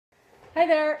Hi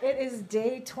there, it is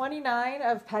day 29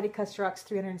 of Patti Kusturok's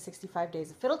 365 Days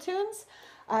of Fiddle Tunes.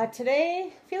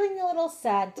 Today, feeling a little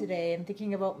sad today and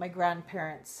thinking about my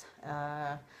grandparents.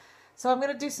 So I'm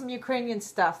going to do some Ukrainian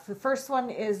stuff. The first one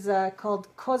is called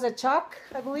Kozachok,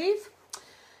 I believe.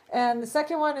 And the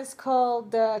second one is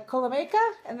called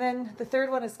Kolomeyka. And then the third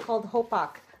one is called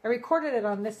Hopak. I recorded it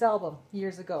on this album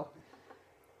years ago.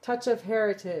 Touch of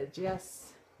Heritage,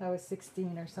 yes. I was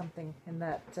 16 or something in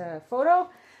that photo.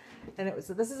 And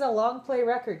this is a long play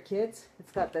record, kids.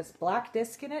 It's got this black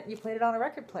disc in it. You played it on a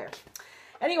record player.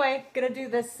 Anyway, gonna do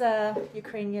this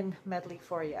Ukrainian medley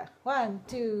for you. 1,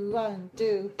 2, 1,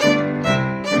 2.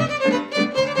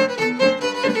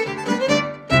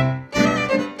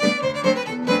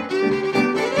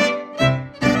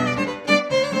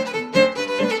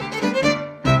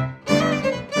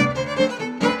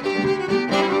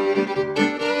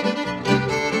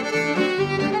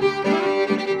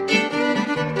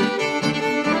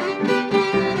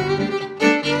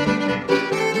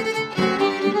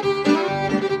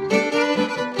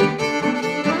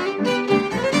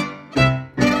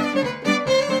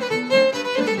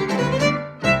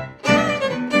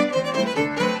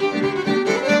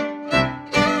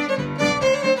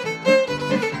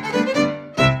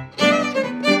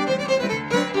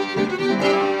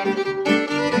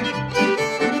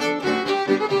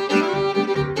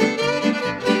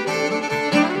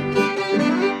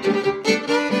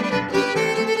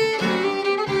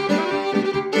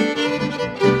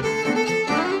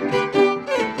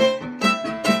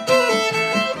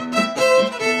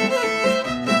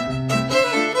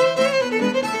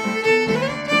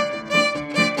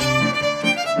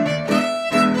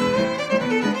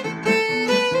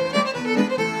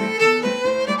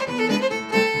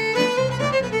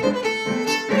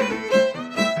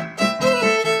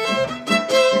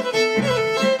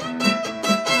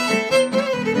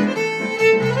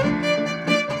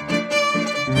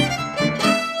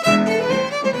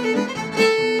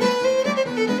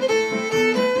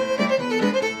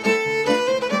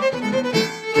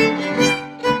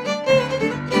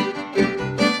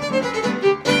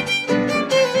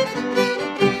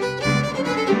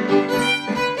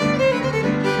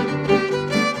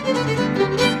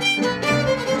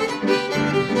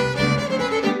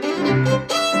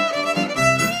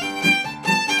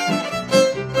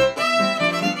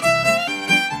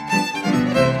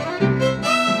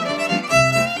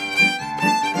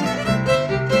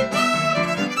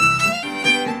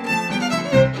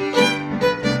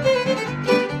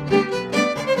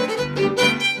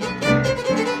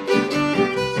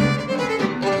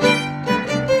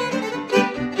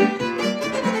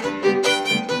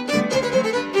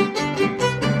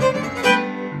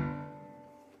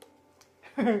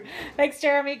 Thanks,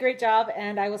 Jeremy. Great job.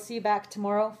 And I will see you back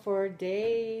tomorrow for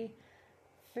day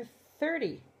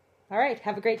 30. All right.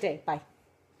 Have a great day. Bye.